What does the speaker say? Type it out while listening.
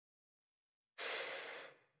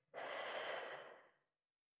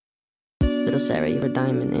Little Sarah, you're a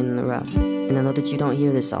diamond in the rough, and I know that you don't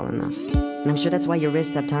hear this all enough. And I'm sure that's why your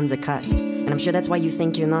wrists have tons of cuts, and I'm sure that's why you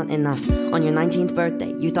think you're not enough. On your 19th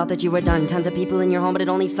birthday, you thought that you were done. Tons of people in your home, but it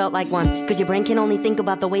only felt like one. Cause your brain can only think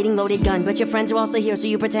about the waiting loaded gun. But your friends are all still here, so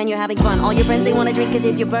you pretend you're having fun. All your friends, they wanna drink cause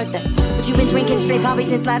it's your birthday, but you've been drinking straight probably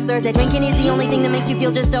since last Thursday. Drinking is the only thing that makes you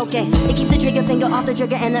feel just okay. It keeps the trigger finger off the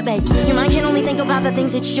trigger and the bay. Your mind can only think about the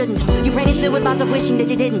things it shouldn't. Your brain is filled with thoughts of wishing that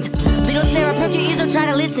you didn't. Little Sarah, perk your ears up, try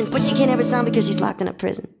to listen, but she can't ever sound because she's locked in a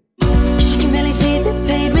prison. She can barely see the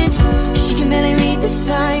pavement, she can barely read the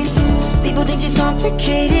signs. People think she's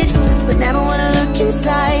complicated, but never wanna look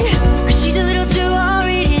inside. Cause she's a little too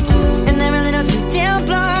R-rated, and they're a little too damn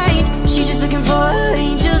blind. She's just looking for her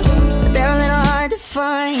angels, but they're a little hard to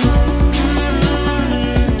find.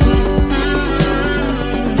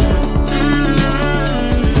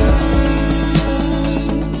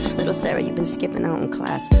 Little Sarah, you've been skipping out in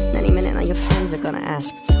class. Any minute now your friends are gonna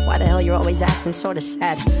ask why the hell you're always acting sorta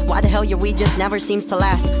sad. Why the hell your weed just never seems to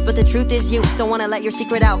last. But the truth is you don't wanna let your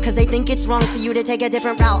secret out, cause they think it's wrong for you to take a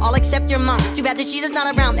different route. I'll accept your mom, too bad that she's just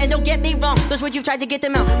not around. And don't get me wrong, those words you've tried to get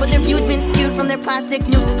them out, but their views been skewed from their plastic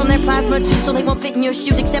news, from their plasma too, so they won't fit in your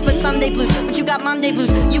shoes except for Sunday blues. But you got Monday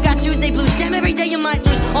blues, you got Tuesday blues. Damn, every day you might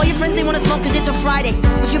lose. All your friends, they wanna smoke cause it's a Friday,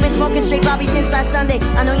 but you've been smoking straight Bobby since last Sunday.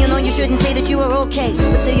 I know you shouldn't say that you were okay,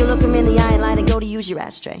 but still you look them in the eye and lie and go to use your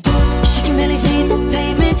ashtray. She can barely see the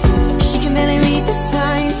pavement, she can barely read the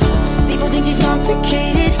signs. People think she's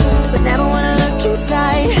complicated, but never wanna look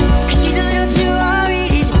inside. Cause she's a little too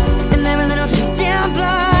R-rated, and they're a little too damn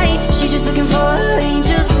blind. She's just looking for her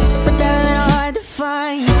angels, but they're a little hard to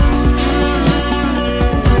find.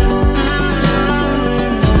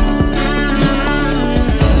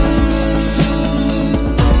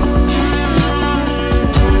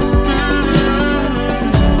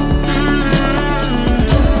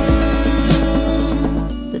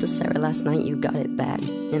 Last night you got it bad.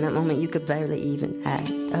 In that moment you could barely even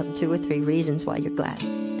add up 2 or 3 reasons why you're glad.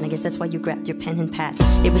 And I guess that's why you grabbed your pen and pad.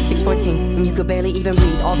 It was 6:14 and you could barely even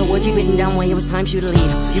read all the words you'd written down while it was time for you to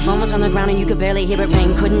leave. Your phone was on the ground and you could barely hear it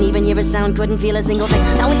ring. Couldn't even hear a sound, couldn't feel a single thing.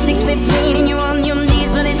 Now it's 6:15 and you're on your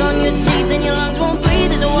knees, but it's on your sleeves and your lungs won't breathe.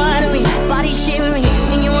 There's a watering, body shivering,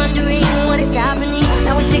 and you're wondering what is happening.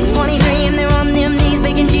 Now it's 6:23 and they're on their knees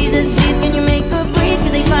begging Jesus, please can you make her breathe?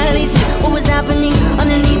 Cause they finally see what was happening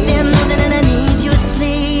underneath their nose and underneath your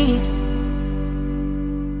sleeves.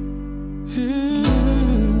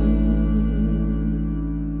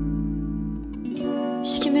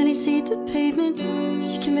 She can barely see the pavement,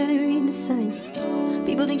 she can barely read the signs.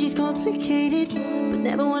 People think she's complicated, but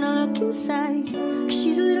never wanna look inside. Cause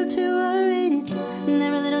she's a little too R-rated, and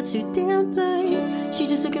they're a little too damn blind. She's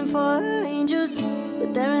just looking for her angels,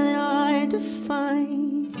 but they're a little hard to find.